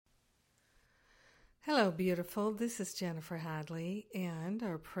Hello, beautiful. This is Jennifer Hadley, and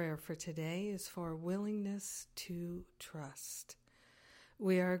our prayer for today is for willingness to trust.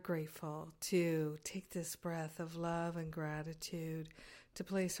 We are grateful to take this breath of love and gratitude, to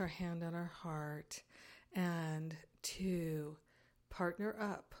place our hand on our heart, and to partner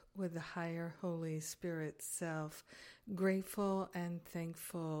up with the higher Holy Spirit self, grateful and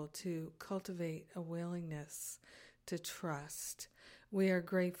thankful to cultivate a willingness to trust. We are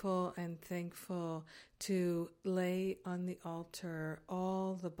grateful and thankful to lay on the altar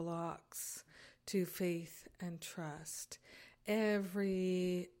all the blocks to faith and trust.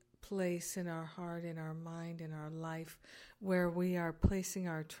 Every place in our heart, in our mind, in our life where we are placing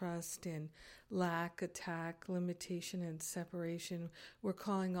our trust in lack, attack, limitation, and separation, we're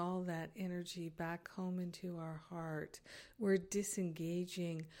calling all that energy back home into our heart. We're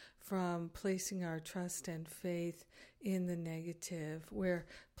disengaging from placing our trust and faith in the negative. We're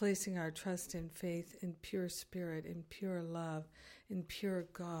placing our trust and faith in pure spirit, in pure love, in pure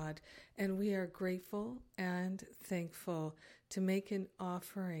God. And we are grateful and thankful to make an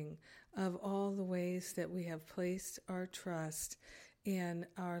offering of all the ways that we have placed our trust in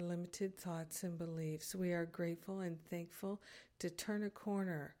our limited thoughts and beliefs. We are grateful and thankful to turn a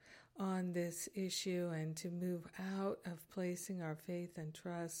corner on this issue and to move out of placing our faith and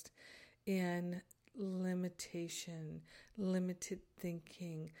trust in limitation, limited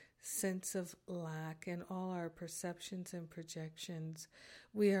thinking, sense of lack, and all our perceptions and projections.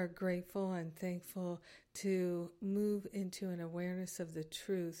 We are grateful and thankful to move into an awareness of the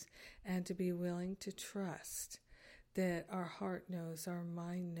truth and to be willing to trust that our heart knows, our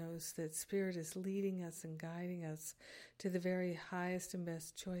mind knows, that Spirit is leading us and guiding us to the very highest and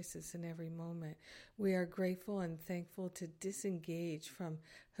best choices in every moment. We are grateful and thankful to disengage from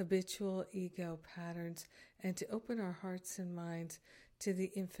habitual ego patterns and to open our hearts and minds to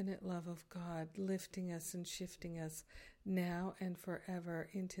the infinite love of God, lifting us and shifting us now and forever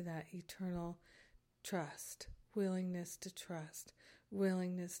into that eternal trust, willingness to trust,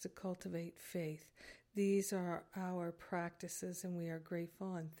 willingness to cultivate faith. These are our practices, and we are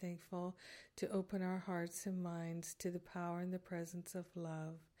grateful and thankful to open our hearts and minds to the power and the presence of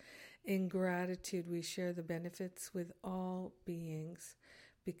love. In gratitude, we share the benefits with all beings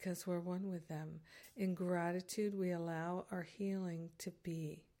because we're one with them. In gratitude, we allow our healing to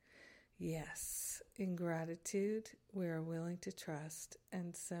be. Yes, in gratitude, we are willing to trust,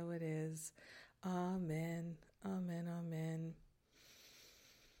 and so it is. Amen, amen, amen.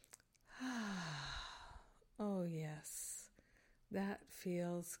 Oh, yes, that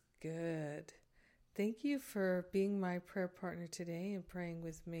feels good. Thank you for being my prayer partner today and praying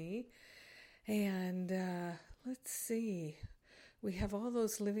with me. And let's see. We have all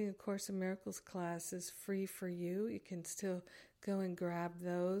those Living A Course in Miracles classes free for you. You can still go and grab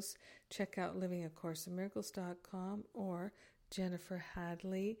those. Check out livingacourseofmiracles.com or Jennifer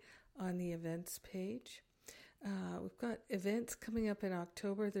Hadley on the events page. We've got events coming up in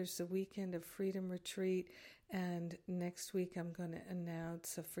October. There's the Weekend of Freedom Retreat, and next week I'm going to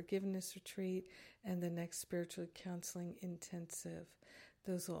announce a Forgiveness Retreat and the next Spiritual Counseling Intensive.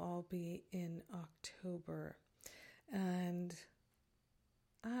 Those will all be in October. And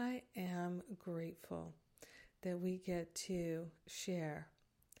I am grateful that we get to share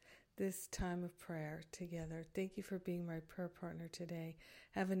this time of prayer together. Thank you for being my prayer partner today.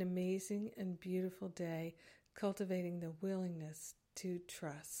 Have an amazing and beautiful day, cultivating the willingness to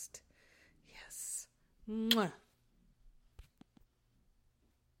trust. Yes. Mwah.